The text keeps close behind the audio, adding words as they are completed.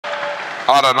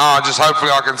I don't know. Just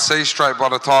hopefully I can see straight by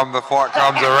the time the fight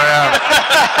comes around.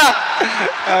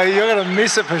 You're going to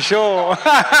miss it for sure.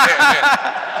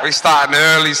 Yeah. We starting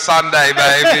early Sunday,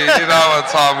 baby. You know what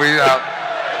time we are.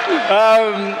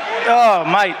 Oh,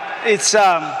 mate, it's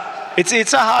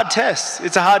a hard test.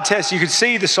 It's a hard test. You could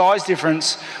see the size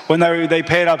difference when they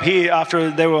paired up here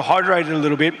after they were hydrated a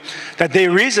little bit, that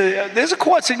there's a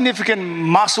quite significant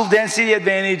muscle density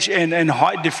advantage and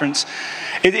height difference.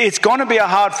 It's going to be a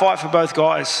hard fight for both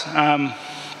guys.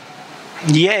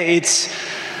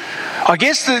 I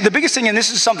guess the biggest thing, and this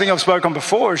is something I've spoken on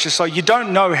before, is just like you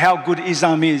don't know how good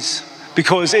Islam is,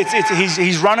 because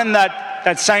he's running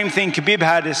that same thing Khabib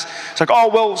had. It's like, oh,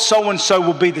 well, so-and-so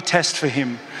will be the test for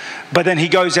him. But then he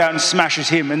goes out and smashes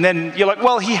him. And then you're like,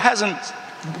 well, he hasn't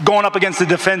gone up against the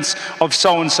defense of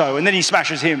so-and-so. And then he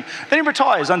smashes him. Then he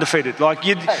retires undefeated. Like,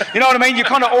 you know what I mean? You're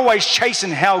kind of always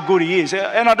chasing how good he is.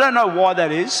 And I don't know why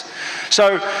that is.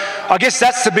 So I guess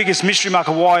that's the biggest mystery mark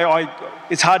of why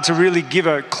it's hard to really give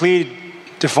a clear,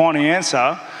 defining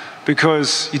answer,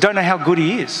 because you don't know how good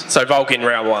he is. So Volk in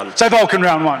round one. So Volk in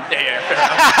round one. Yeah.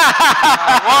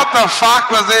 What the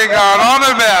fuck was he going on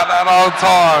about that whole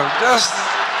time?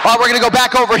 All right, we're going to go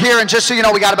back over here, and just so you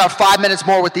know, we got about 5 minutes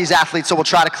more with these athletes, so we'll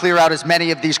try to clear out as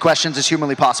many of these questions as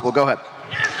humanly possible. Go ahead.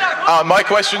 My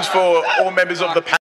question's for all members of the panel.